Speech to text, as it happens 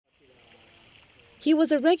He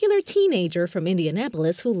was a regular teenager from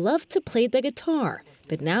Indianapolis who loved to play the guitar,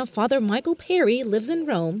 but now Father Michael Perry lives in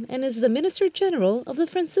Rome and is the Minister General of the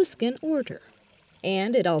Franciscan Order.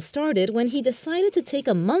 And it all started when he decided to take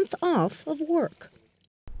a month off of work.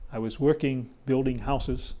 I was working, building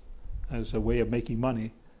houses as a way of making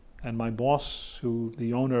money, and my boss,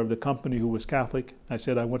 the owner of the company who was Catholic, I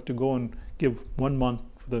said I want to go and give 1 month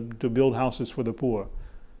to build houses for the poor.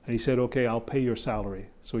 And he said, okay, I'll pay your salary.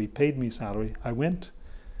 So he paid me salary. I went,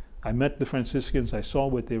 I met the Franciscans, I saw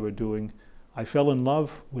what they were doing. I fell in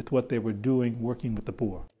love with what they were doing, working with the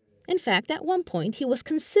poor. In fact, at one point, he was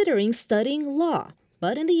considering studying law,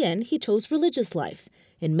 but in the end, he chose religious life.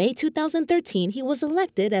 In May 2013, he was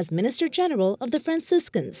elected as Minister General of the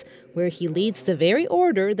Franciscans, where he leads the very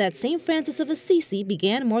order that St. Francis of Assisi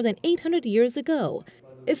began more than 800 years ago.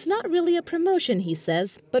 It's not really a promotion, he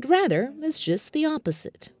says, but rather it's just the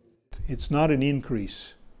opposite. It's not an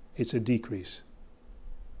increase, it's a decrease.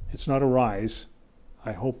 It's not a rise.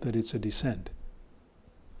 I hope that it's a descent.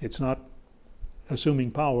 It's not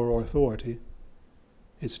assuming power or authority.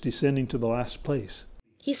 It's descending to the last place.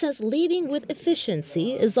 He says leading with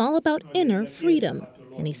efficiency is all about inner freedom.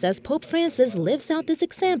 And he says Pope Francis lives out this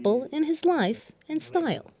example in his life and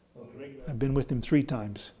style. I've been with him 3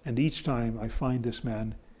 times, and each time I find this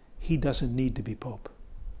man, he doesn't need to be Pope.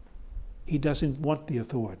 He doesn't want the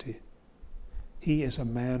authority. He is a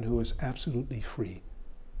man who is absolutely free.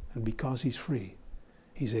 And because he's free,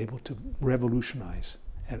 he's able to revolutionize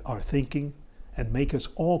our thinking and make us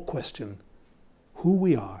all question who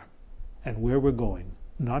we are and where we're going,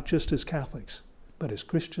 not just as Catholics, but as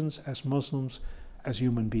Christians, as Muslims, as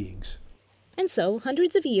human beings. And so,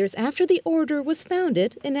 hundreds of years after the order was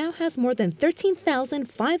founded, it now has more than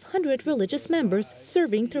 13,500 religious members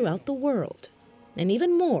serving throughout the world. And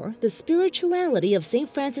even more, the spirituality of St.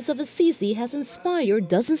 Francis of Assisi has inspired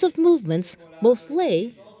dozens of movements, both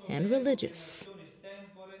lay and religious.